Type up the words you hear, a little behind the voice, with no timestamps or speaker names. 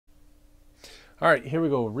All right, here we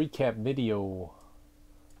go. Recap video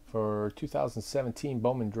for 2017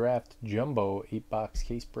 Bowman Draft Jumbo 8-box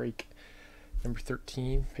case break. Number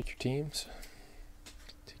 13. Pick your teams.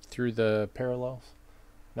 Take you through the parallels,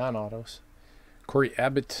 non-autos. Corey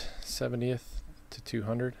Abbott, 70th to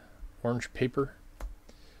 200. Orange paper.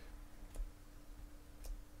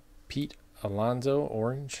 Pete Alonso,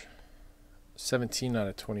 orange. 17 out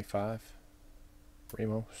of 25.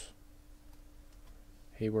 Ramos.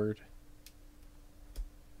 Hayward.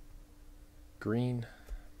 Green.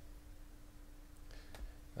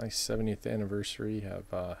 Nice 70th anniversary.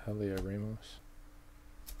 Have Helia Ramos.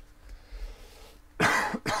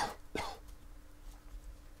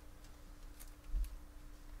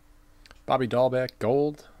 Bobby Dahlbeck,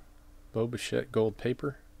 gold. Bo Bichette, gold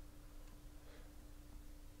paper.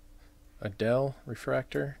 Adele,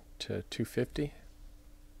 refractor to 250.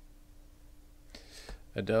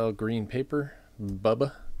 Adele, green paper.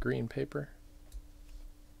 Bubba, green paper.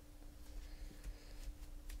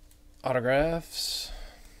 Autographs.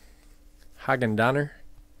 Hagen Donner.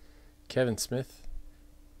 Kevin Smith.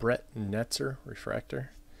 Brett Netzer,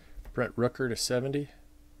 refractor. Brett Rooker to 70.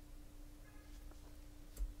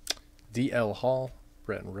 D.L. Hall,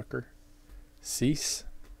 Brett Rooker. Cease.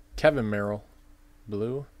 Kevin Merrill,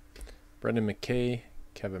 blue. Brendan McKay,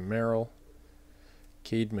 Kevin Merrill.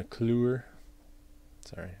 Cade McClure.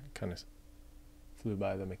 Sorry, I kind of flew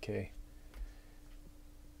by the McKay.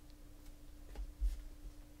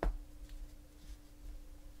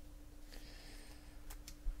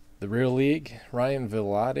 The Real League, Ryan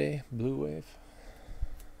Vilade, Blue Wave.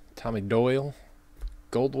 Tommy Doyle,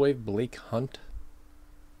 Gold Wave, Blake Hunt.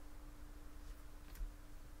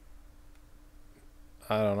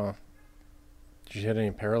 I don't know. Did you hit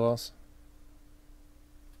any parallels?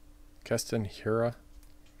 Keston Hura.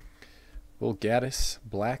 Will Gaddis,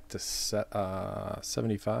 black to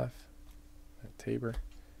 75. Tabor.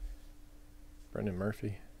 Brendan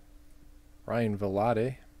Murphy. Ryan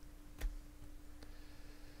Vilade.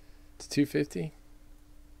 250.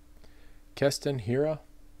 Keston Hira,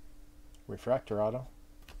 refractor auto.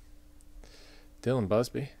 Dylan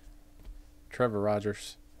Busby, Trevor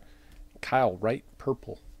Rogers, Kyle Wright,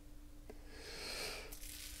 purple.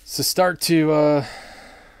 So start to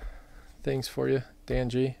things for you, Dan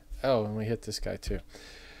G. Oh, and we hit this guy too.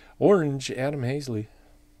 Orange, Adam Hazley.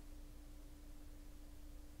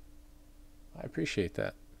 I appreciate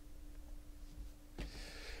that.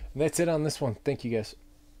 And that's it on this one. Thank you guys.